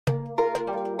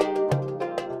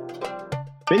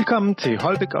Velkommen til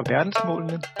Holbæk og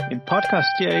verdensmålene, en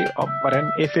podcastserie om, hvordan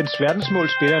FN's verdensmål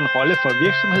spiller en rolle for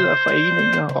virksomheder,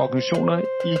 foreninger og organisationer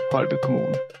i Holbæk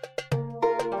Kommune.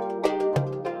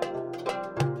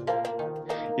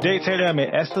 I dag taler jeg med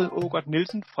Astrid Aagaard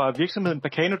Nielsen fra virksomheden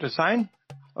Bacano Design,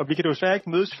 og vi kan desværre ikke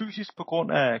mødes fysisk på grund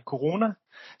af corona,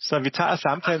 så vi tager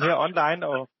samtalen her online,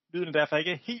 og lyden er derfor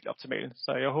ikke helt optimal,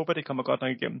 så jeg håber, det kommer godt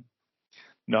nok igennem.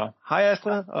 Nå, hej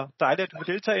Astrid, og dejligt, at du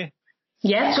vil deltage.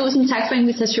 Ja, tusind tak for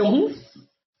invitationen.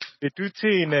 Vil du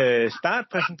til en start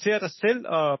præsentere dig selv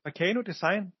og Bacano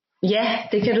Design? Ja,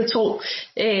 det kan du tro.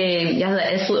 Jeg hedder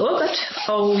Astrid Aagaard,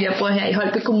 og jeg bor her i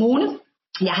Holbæk Kommune.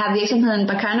 Jeg har virksomheden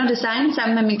Bacano Design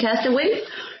sammen med min kæreste Will.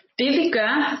 Det vi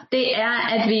gør, det er,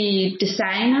 at vi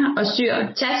designer og syr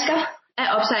tasker af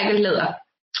upcycled læder.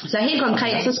 Så helt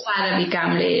konkret, så sprætter vi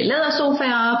gamle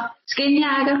lædersofaer op,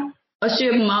 skinjakker og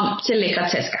syr dem om til lækre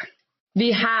tasker.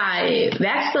 Vi har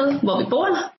værksted, hvor vi bor,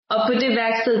 og på det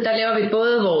værksted, der laver vi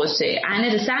både vores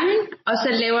egne design, og så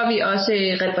laver vi også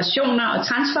reparationer og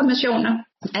transformationer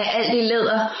af alt det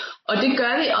læder. Og det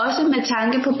gør vi også med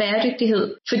tanke på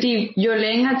bæredygtighed, fordi jo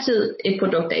længere tid et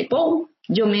produkt er i brug,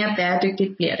 jo mere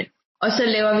bæredygtigt bliver det. Og så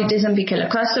laver vi det, som vi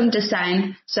kalder custom design,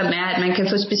 som er, at man kan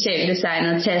få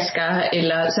specialdesignede tasker,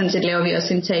 eller sådan set laver vi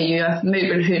også interiør,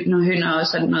 møbelhynder og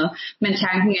sådan noget. Men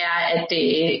tanken er, at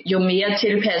jo mere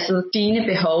tilpasset dine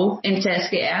behov en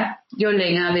taske er, jo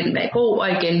længere vil den være god, og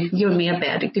igen, jo mere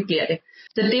bæredygtigt bliver det.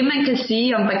 Så det, man kan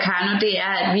sige om Bacano, det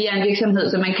er, at vi er en virksomhed,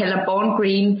 som man kalder Born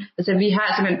Green. Altså vi har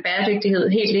simpelthen bæredygtighed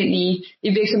helt ind i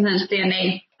virksomhedens DNA,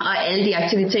 og alle de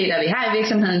aktiviteter, vi har i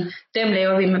virksomheden, dem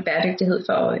laver vi med bæredygtighed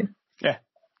for øje. Ja,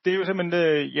 det er jo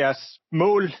simpelthen jeres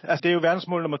mål. Altså det er jo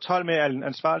verdensmål nummer 12 med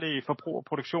ansvarlig forbrug og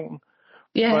produktion.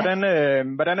 Yeah.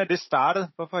 Hvordan er det startet?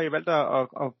 Hvorfor har I valgt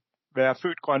at være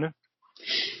født grønne?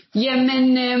 Jamen,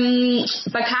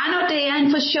 Bacano, det er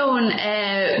en fusion af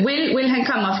Will han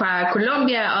kommer fra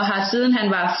Colombia, og har siden han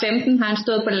var 15, har han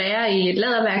stået på lærer i et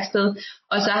læderværksted,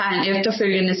 og så har han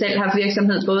efterfølgende selv haft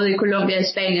virksomhed både i Colombia og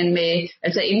Spanien,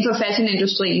 altså inden for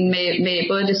fashionindustrien, med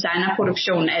både design og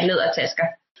produktion af lædertasker.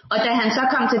 Og da han så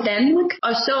kom til Danmark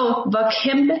og så, hvor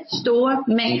kæmpe store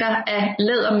mængder af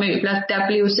lædermøbler, der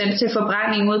blev sendt til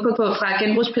forbrænding ud fra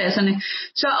genbrugspladserne,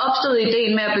 så opstod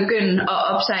ideen med at begynde at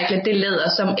upcycle det læder,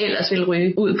 som ellers ville ryge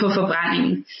ud på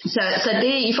forbrændingen. Så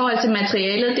det i forhold til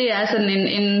materialet, det er sådan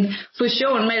en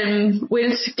fusion mellem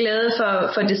Wills glæde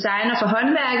for design og for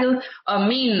håndværket, og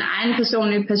min egen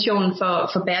personlige passion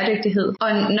for bæredygtighed.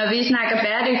 Og når vi snakker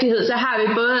bæredygtighed, så har vi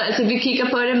både, altså vi kigger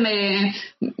på det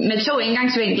med to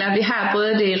indgangsvinkler. Vi har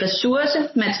både det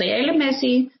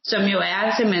materialemæssige, som jo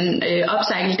er simpelthen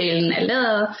upcycle-delen af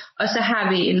læderet, og så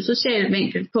har vi en social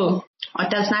vinkel på. Og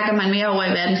der snakker man mere over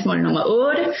i verdensmål nummer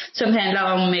 8, som handler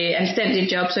om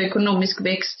anstændige jobs og økonomisk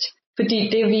vækst. Fordi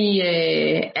det vi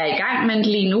er i gang med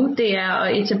lige nu, det er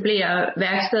at etablere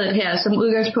værkstedet her som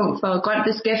udgangspunkt for grøn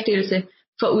beskæftigelse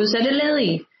for udsatte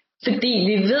ledige. Fordi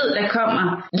vi ved, der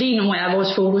kommer, lige nu er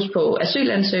vores fokus på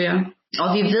asylansøgere,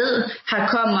 og vi ved, her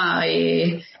kommer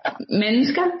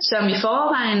mennesker, som i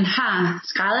forvejen har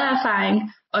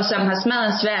skræddererfaring, og som har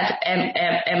smadret svært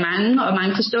af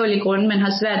mange forståelige grunde, men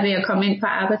har svært ved at komme ind på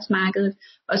arbejdsmarkedet,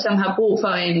 og som har brug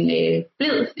for en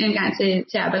blid indgang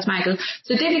til arbejdsmarkedet.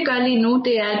 Så det vi gør lige nu,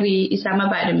 det er, at vi i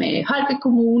samarbejde med Holbæk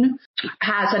Kommune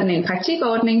har sådan en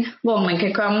praktikordning, hvor man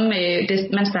kan komme med,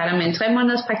 man starter med en 3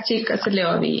 måneders praktik, og så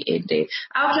laver vi et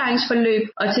afklaringsforløb,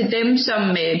 og til dem, som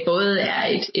både er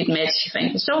et match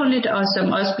rent personligt, og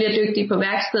som også bliver dygtige på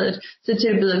værkstedet, så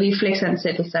tilbyder vi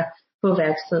fleksansættelser på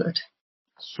værkstedet.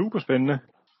 Super spændende.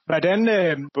 Hvordan,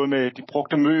 både med de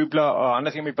brugte møbler og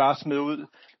andre ting, vi bare smider ud,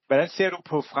 hvordan ser du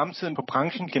på fremtiden på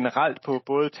branchen generelt, på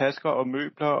både tasker og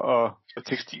møbler og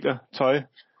tekstiler, tøj?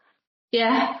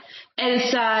 Ja,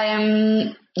 altså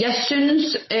jeg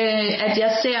synes, at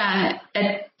jeg ser,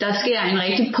 at der sker en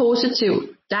rigtig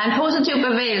der er en positiv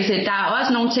bevægelse. Der er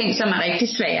også nogle ting, som er rigtig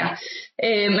svære.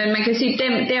 Men man kan sige,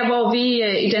 der hvor vi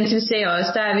identificerer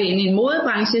os, der er vi inde i en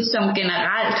modebranche, som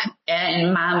generelt er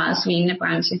en meget, meget svinende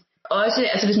branche. Også,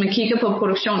 altså hvis man kigger på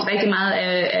rigtig meget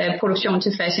af produktion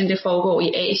til fashion, det foregår i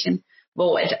Asien,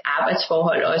 hvor et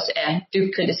arbejdsforhold også er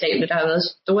dybt kritisabelt. Der har været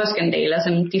store skandaler,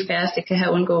 som de færreste kan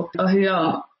have undgået at høre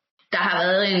om. Der har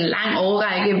været en lang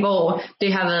årrække, hvor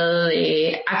det har været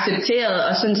accepteret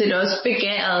og sådan set også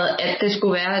begæret, at det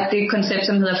skulle være det koncept,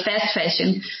 som hedder fast fashion.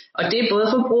 Og det er både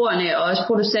forbrugerne og også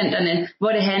producenterne,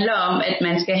 hvor det handler om, at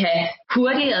man skal have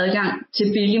hurtig adgang til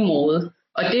billig mode.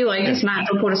 Og det er jo rigtig smart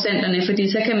for producenterne,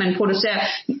 fordi så kan man producere.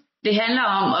 Det handler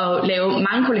om at lave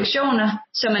mange kollektioner,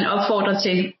 så man opfordrer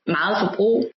til meget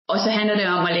forbrug. Og så handler det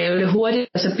om at lave det hurtigt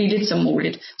og så billigt som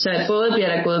muligt. Så at både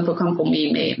bliver der gået på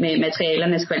kompromis med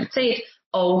materialernes kvalitet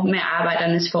og med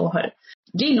arbejdernes forhold.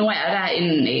 Lige nu er der en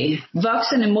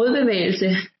voksende modbevægelse,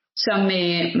 som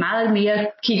meget mere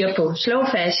kigger på slow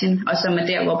fashion, og som er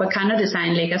der, hvor Baccano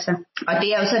Design lægger sig. Og det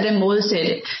er jo så det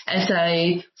modsatte. Altså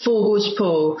fokus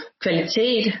på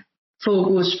kvalitet,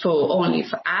 fokus på ordentlige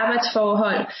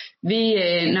arbejdsforhold.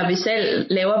 Når vi selv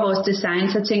laver vores design,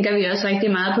 så tænker vi også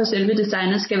rigtig meget på, at selve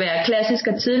designet skal være klassisk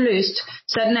og tidløst,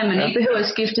 sådan at man ikke behøver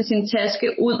at skifte sin taske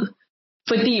ud,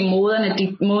 fordi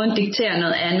moden dikterer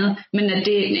noget andet, men at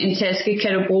en taske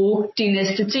kan du bruge de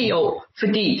næste 10 år,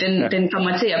 fordi den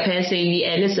kommer til at passe ind i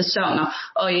alle sæsoner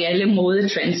og i alle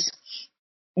modetrends.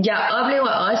 Jeg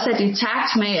oplever også, at i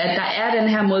takt med, at der er den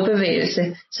her modbevægelse,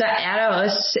 så er der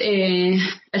også,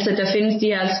 der findes de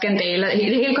her skandaler,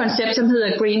 det hele koncept, som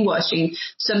hedder greenwashing,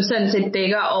 som sådan set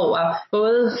dækker over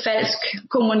både falsk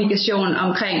kommunikation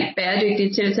omkring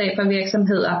bæredygtige tiltag for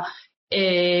virksomheder,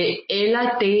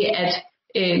 eller det, at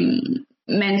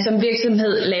man som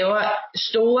virksomhed laver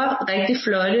store, rigtig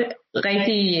flotte,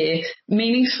 rigtig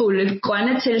meningsfulde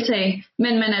grønne tiltag,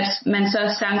 men at man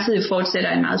så samtidig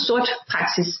fortsætter en meget sort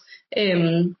praksis.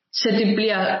 Så det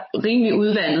bliver rimelig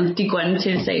udvandet, de grønne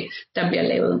tiltag, der bliver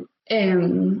lavet.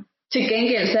 Til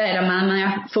gengæld så er der meget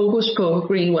mere fokus på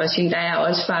greenwashing. Der er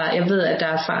også jeg ved, at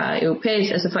der fra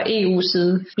europæisk, altså fra EU's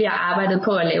side, bliver arbejdet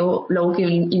på at lave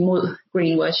lovgivning imod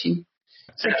greenwashing.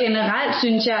 Så generelt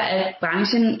synes jeg, at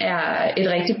branchen er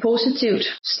et rigtig positivt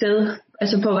sted,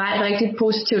 altså på vej et rigtig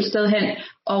positivt sted hen,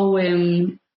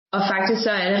 og faktisk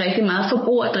så er det rigtig meget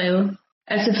forbrugerdrevet.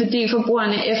 Altså fordi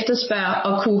forbrugerne efterspørger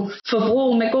at kunne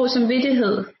forbruge med god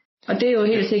samvittighed, og det er jo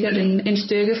helt sikkert en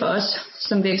styrke for os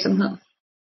som virksomhed.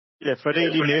 Ja, for det er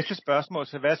egentlig næste spørgsmål.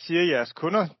 Så hvad siger jeres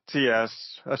kunder til jeres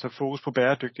fokus på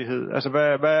bæredygtighed? Altså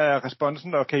hvad er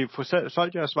responsen, og kan I få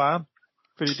solgt jeres varer?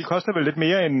 Fordi de koster vel lidt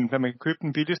mere, end hvad man kan købe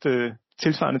den billigste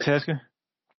tilsvarende taske?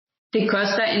 Det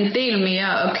koster en del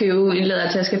mere at købe en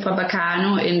lædertaske fra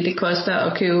Baccano, end det koster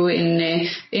at købe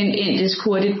en indisk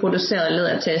hurtigt produceret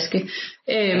lædertaske.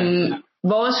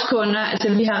 Vores kunder,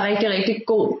 altså vi har rigtig, rigtig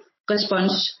god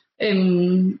respons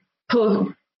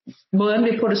på måden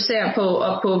vi producerer på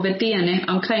og på værdierne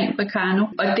omkring Baccano.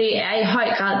 Og det er i høj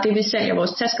grad det, vi sælger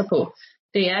vores tasker på.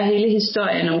 Det er hele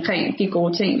historien omkring de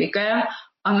gode ting, vi gør.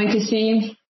 Og man kan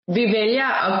sige, vi vælger,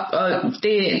 og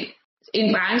det er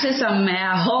en branche, som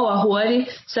er hård og hurtig,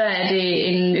 så er det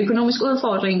en økonomisk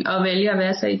udfordring at vælge at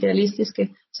være så idealistiske,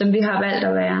 som vi har valgt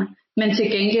at være. Men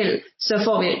til gengæld, så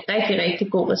får vi rigtig,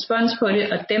 rigtig god respons på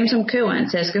det, og dem, som køber en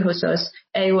taske hos os,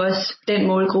 er jo også den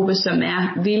målgruppe, som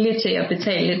er villige til at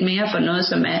betale lidt mere for noget,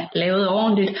 som er lavet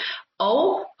ordentligt, og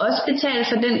også betale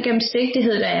for den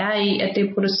gennemsigtighed, der er i, at det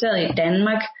er produceret i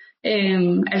Danmark.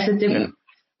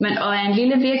 Og er en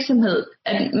lille virksomhed,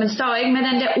 at man står ikke med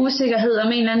den der usikkerhed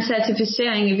om en eller anden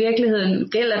certificering i virkeligheden.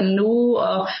 Gælder den nu,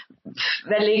 og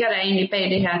hvad ligger der egentlig bag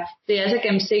det her? Det er altså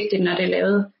gennemsigtigt, når det er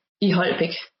lavet i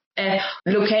Holbæk af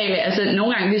lokale. Altså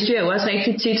nogle gange, vi syr jo også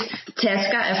rigtig tit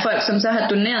tasker af folk, som så har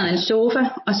doneret en sofa,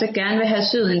 og så gerne vil have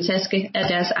syet en taske af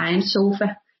deres egen sofa.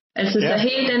 Altså så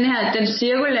hele den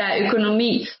cirkulære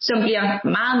økonomi, som bliver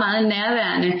meget, meget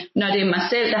nærværende, når det er mig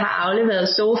selv, der har afleveret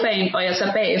sofaen, og jeg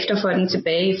så bagefter får den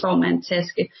tilbage i form af en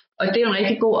taske. Og det er en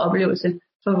rigtig god oplevelse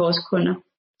for vores kunder.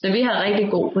 Så vi har rigtig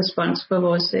god respons på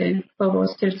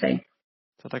vores tiltag.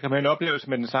 Så der kan man en oplevelse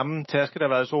med den samme taske, der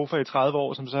har været i sofa i 30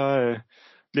 år, som så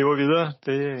lever videre.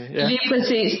 Lige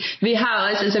præcis. Vi har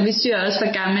også, vi syr også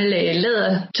for gammel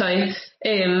lædertøj.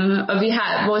 Og vi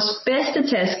har vores bedste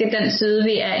taske, den syede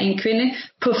vi er en kvinde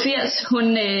på 80. Hun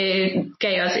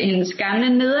gav os hendes gamle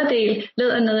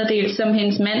lædernederdel, som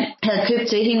hendes mand havde købt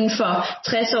til hende for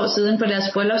 60 år siden på deres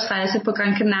bryllupsrejse på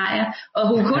Gran Canaria. Og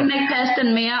hun kunne ikke passe den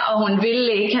mere, og hun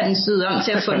ville ikke have den syet om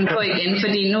til at få den på igen,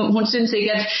 fordi nu hun synes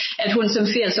ikke, at hun som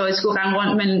 80-årig skulle rende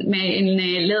rundt med en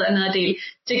lædernederdel.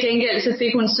 Til gengæld så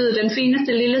fik hun syet den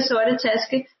fineste lille sorte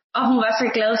taske, og hun var så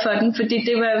glad for den, fordi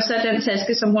det var jo så den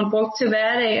taske, som hun brugte til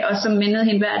hverdag, og som mindede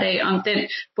hende hver dag om den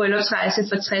bryllupsrejse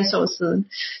for 60 år siden.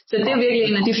 Så det er virkelig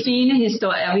en af de fine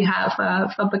historier, vi har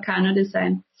fra Baccano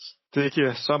Design. Det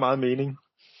giver så meget mening.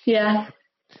 Ja.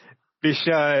 Hvis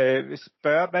jeg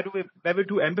spørger, hvad vil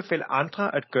du anbefale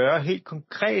andre at gøre helt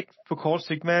konkret på kort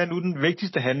sigt? Hvad er nu den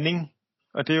vigtigste handling?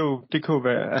 Og det kan jo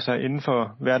være inden for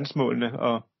verdensmålene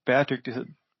og bæredygtighed.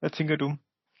 Hvad tænker du?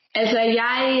 Altså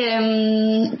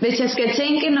hvis jeg skal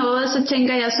tænke noget, så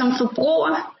tænker jeg som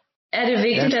forbruger, er det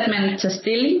vigtigt, at man tager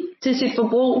stilling til sit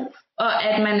forbrug, og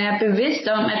at man er bevidst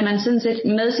om, at man sådan set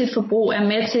med sit forbrug er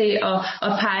med til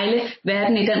at pejle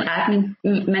verden i den retning,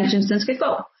 man synes, den skal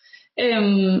gå.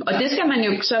 Og det skal man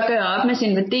jo så gøre op med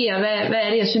sine værdier. Hvad er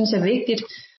det, jeg synes er vigtigt?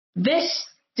 Hvis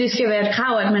det skal være et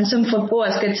krav, at man som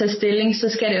forbruger skal tage stilling, så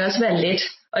skal det også være let.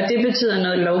 Og det betyder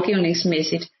noget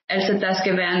lovgivningsmæssigt. Altså der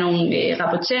skal være nogle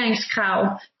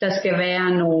rapporteringskrav, der skal være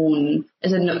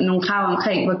nogle krav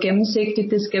omkring, hvor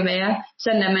gennemsigtigt det skal være,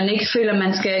 sådan at man ikke føler, at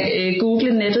man skal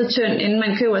google nettet tynd, inden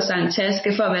man køber sig en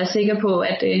taske, for at være sikker på,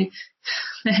 at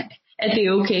det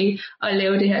er okay at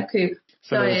lave det her køb.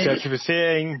 Så noget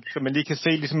certificering, så man lige kan se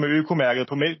ligesom med økomærket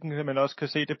på mælken, så man også kan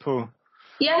se det på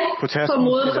tasken. På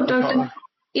modeprodukter.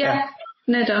 Ja,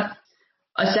 netop.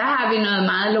 Og så har vi noget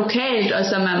meget lokalt, og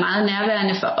som er meget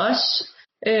nærværende for os.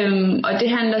 Og det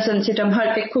handler sådan set om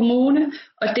Holbæk Kommune.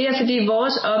 Og det er fordi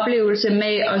vores oplevelse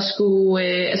med at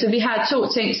skulle... vi har 2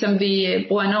 ting, som vi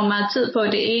bruger enormt meget tid på.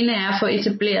 Det ene er at få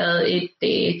etableret et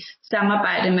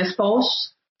samarbejde med Force.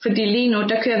 Fordi lige nu,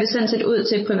 der kører vi sådan set ud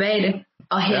til private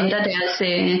og henter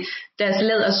deres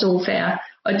lædersofaer.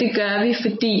 Og det gør vi,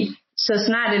 fordi så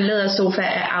snart en lædersofa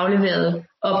er afleveret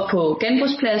op på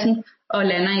genbrugspladsen og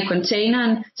lander i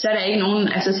containeren, så er der ikke nogen,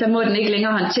 så må den ikke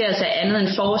længere håndteres af andet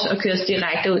end Force og køres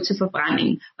direkte ud til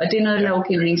forbrændingen. Og det er noget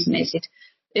lovgivningsmæssigt.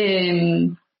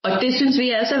 Og det synes vi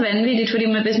er så vanvittigt, fordi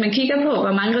hvis man kigger på,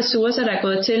 hvor mange ressourcer der er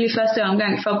gået til i første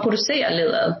omgang for at producere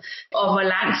læderet, og hvor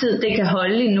lang tid det kan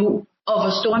holde endnu, og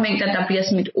hvor store mængder der bliver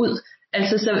smidt ud.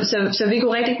 Så vi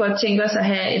kunne rigtig godt tænke os at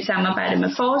have et samarbejde med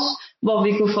Force, hvor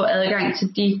vi kunne få adgang til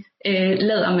de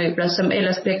lædermøbler, som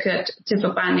ellers bliver kørt til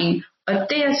forbrænding. Og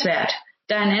det er svært.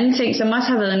 Der er en anden ting, som også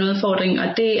har været en udfordring, og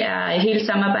det er hele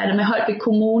samarbejdet med Holbæk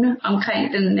Kommune omkring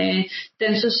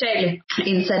den sociale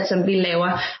indsats, som vi laver.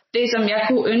 Det, som jeg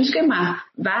kunne ønske mig,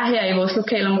 var her i vores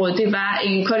lokalområde, det var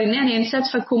en koordinerende indsats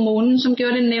fra kommunen, som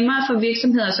gjorde det nemmere for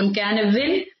virksomheder, som gerne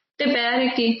vil det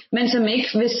bæredygtige, men som ikke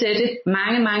vil sætte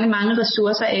mange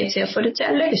ressourcer af til at få det til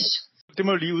at lykkes. Det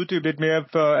må du lige uddybe lidt mere,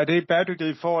 for er det bæredygtigt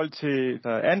i forhold til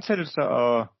ansættelser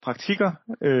og praktikker,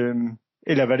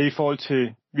 eller hvad er det i forhold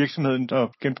til virksomheden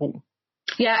og genbrug?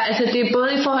 Ja, det er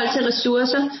både i forhold til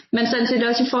ressourcer, men sådan set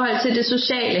også i forhold til det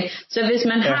sociale. Så hvis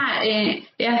man har,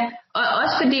 og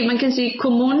også fordi man kan sige,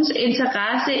 kommunens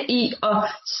interesse i at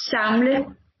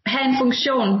have en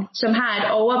funktion, som har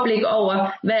et overblik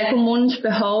over, hvad er kommunens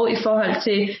behov i forhold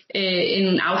til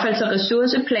en affalds- og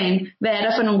ressourceplan. Hvad er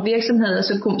der for nogle virksomheder,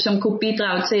 som kunne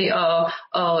bidrage til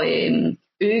at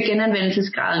øge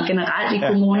genanvendelsesgraden generelt i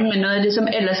kommunen med noget af det, som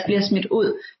ellers bliver smidt ud.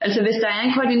 Hvis der er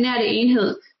en koordineret enhed,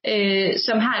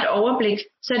 som har et overblik,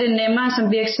 så er det nemmere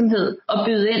som virksomhed at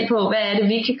byde ind på, hvad er det,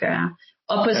 vi kan gøre.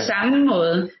 Og på samme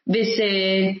måde, hvis,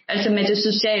 med det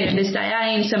sociale, hvis der er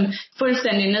en, som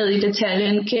fuldstændig ned i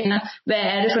detaljen kender, hvad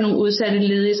er det for nogle udsatte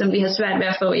ledige, som vi har svært ved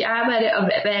at få i arbejde, og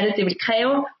hvad er det, det vil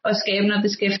kræve at skabe noget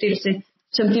beskæftigelse,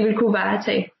 som de vil kunne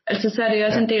varetage. Så er det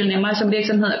også en del nemmere som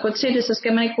virksomhed at gå til det, så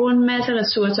skal man ikke bruge en masse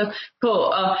ressourcer på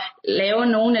at lave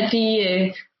nogle af de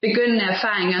begyndende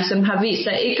erfaringer, som har vist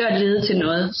sig ikke at lede til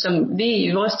noget, som vi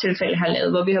i vores tilfælde har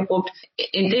lavet, hvor vi har brugt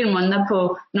en del måneder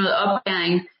på noget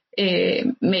oplæring,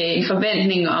 med en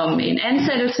forventning om en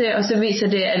ansættelse, og så viser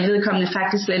det, at vedkommende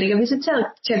faktisk slet ikke er visiteret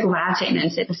til at kunne varetage en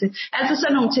ansættelse.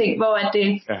 Sådan nogle ting, hvor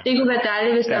det kunne være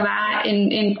dejligt, hvis der var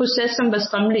en proces, som var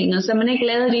strømlignet, så man ikke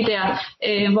lavede de der,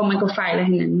 hvor man går fejl af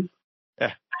hinanden. Ja,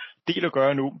 del at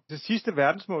gøre nu. Det sidste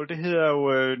verdensmål, det hedder jo,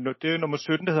 det er nummer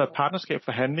 17, det hedder partnerskab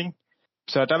for handling.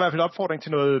 Så der er i hvert fald opfordring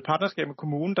til noget partnerskab med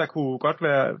kommunen, der kunne godt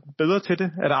være bedre til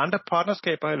det. Er der andre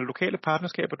partnerskaber eller lokale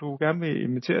partnerskaber, du gerne vil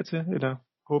invitere til, eller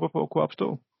håber på at kunne opstå?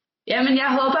 Jamen, jeg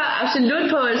håber absolut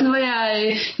på, nu vil jeg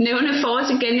nævne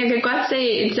Force igen. Jeg kan godt se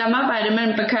et samarbejde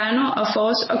mellem Bacarno og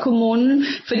Force og kommunen,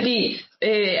 fordi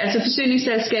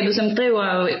forsyningsselskabet, som driver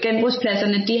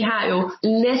genbrugspladserne, de har jo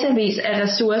læssevis af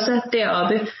ressourcer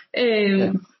deroppe,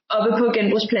 oppe på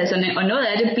genbrugspladserne, og noget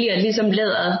af det bliver ligesom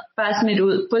læderet bare smidt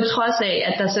ud, på trods af,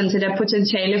 at der sådan set er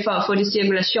potentiale for at få det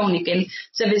cirkulation igen.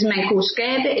 Så hvis man kunne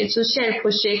skabe et socialt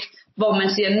projekt, hvor man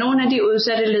siger, at nogle af de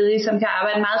udsatte ledige, som kan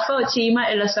arbejde meget få timer,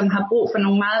 eller som har brug for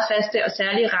nogle meget faste og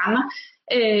særlige rammer,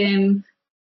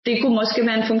 det kunne måske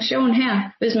være en funktion her,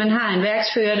 hvis man har en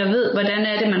værksfører, der ved, hvordan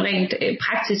er det, man rent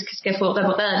praktisk skal få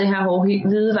repareret det her hårde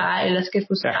hvidevare, eller skal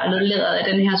få skrællet læderet af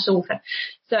den her sofa.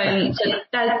 Så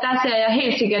der ser jeg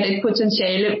helt sikkert et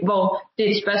potentiale, hvor det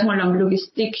er et spørgsmål om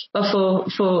logistik at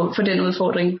få den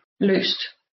udfordring løst.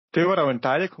 Det var da jo en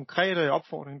dejlig konkret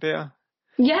opfordring der.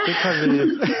 Ja.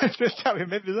 Det tager vi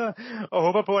med videre, og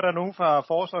håber på, at der er nogen fra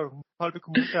Force og Holbæk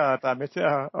Kommune, der er med til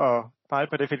at pege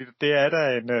på det, fordi det er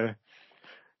der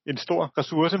en stor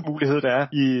ressourcemulighed, der er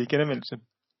i genanvendelse.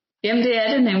 Jamen det er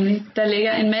det nemlig. Der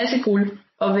ligger en masse guld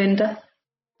og venter.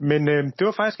 Men det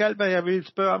var faktisk alt, hvad jeg ville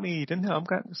spørge om i den her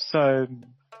omgang. Så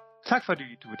Tak fordi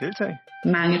du vil deltage.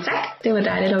 Mange tak. Det var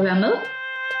dejligt at være med.